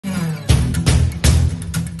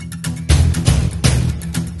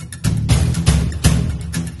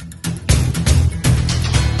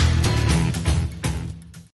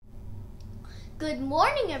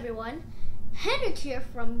everyone, Henrik here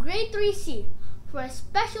from Grade 3C for a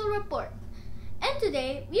special report. And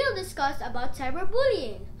today we'll discuss about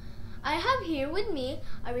cyberbullying. I have here with me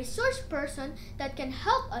a resource person that can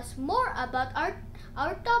help us more about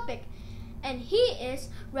our topic, and he is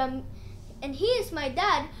my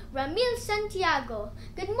dad, Ramil Santiago.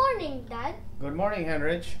 Good morning, Dad. Good morning,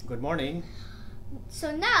 Henrik. Good morning.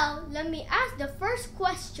 So now, let me ask the first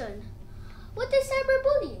question. What is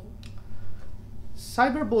cyberbullying?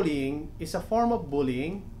 Cyberbullying is a form of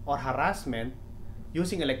bullying or harassment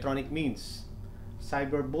using electronic means.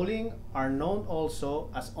 Cyberbullying are known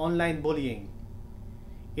also as online bullying.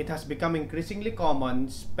 It has become increasingly common,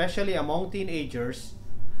 especially among teenagers,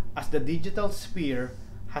 as the digital sphere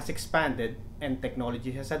has expanded and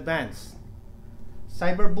technology has advanced.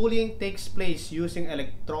 Cyberbullying takes place using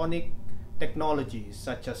electronic technologies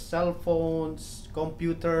such as cell phones,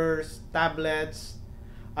 computers, tablets,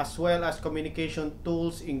 as well as communication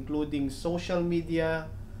tools including social media,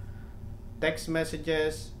 text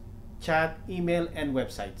messages, chat, email, and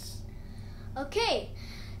websites. Okay,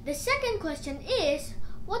 the second question is,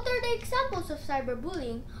 what are the examples of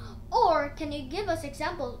cyberbullying, or can you give us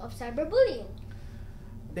examples of cyberbullying?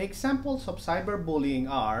 The examples of cyberbullying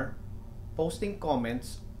are posting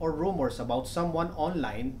comments or rumors about someone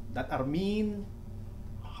online that are mean,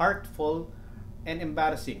 hurtful, and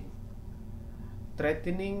embarrassing,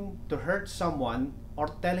 threatening to hurt someone or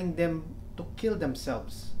telling them to kill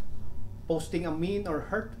themselves, posting a mean or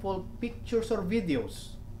hurtful pictures or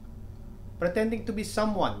videos, pretending to be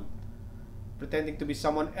someone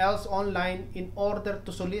else online in order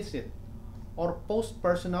to solicit or post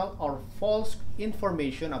personal or false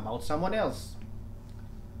information about someone else,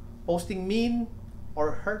 posting mean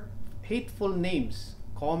or hateful names,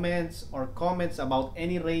 comments about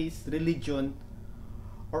any race, religion,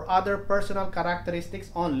 or other personal characteristics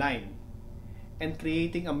online, and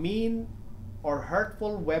creating a mean or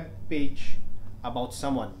hurtful web page about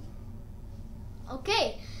someone.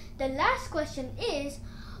 Okay, the last question is,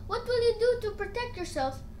 what will you do to protect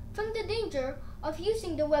yourself from the danger of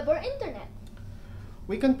using the web or internet?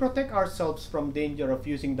 We can protect ourselves from danger of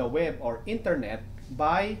using the web or internet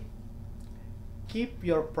by keep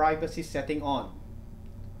your privacy setting on,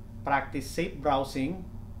 practice safe browsing,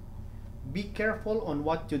 be careful on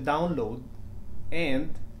what you download,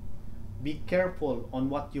 and be careful on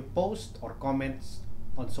what you post or comments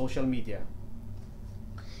on social media.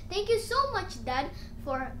 Thank you so much, Dad,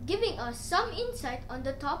 for giving us some insight on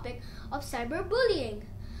the topic of cyberbullying.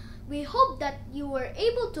 We hope that you were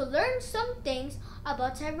able to learn some things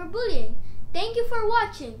about cyberbullying. Thank you for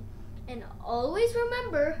watching, and always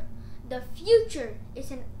remember, the future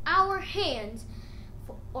is in our hands,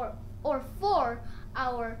 or for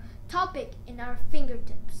our topic in our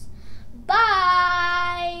fingertips. Bye!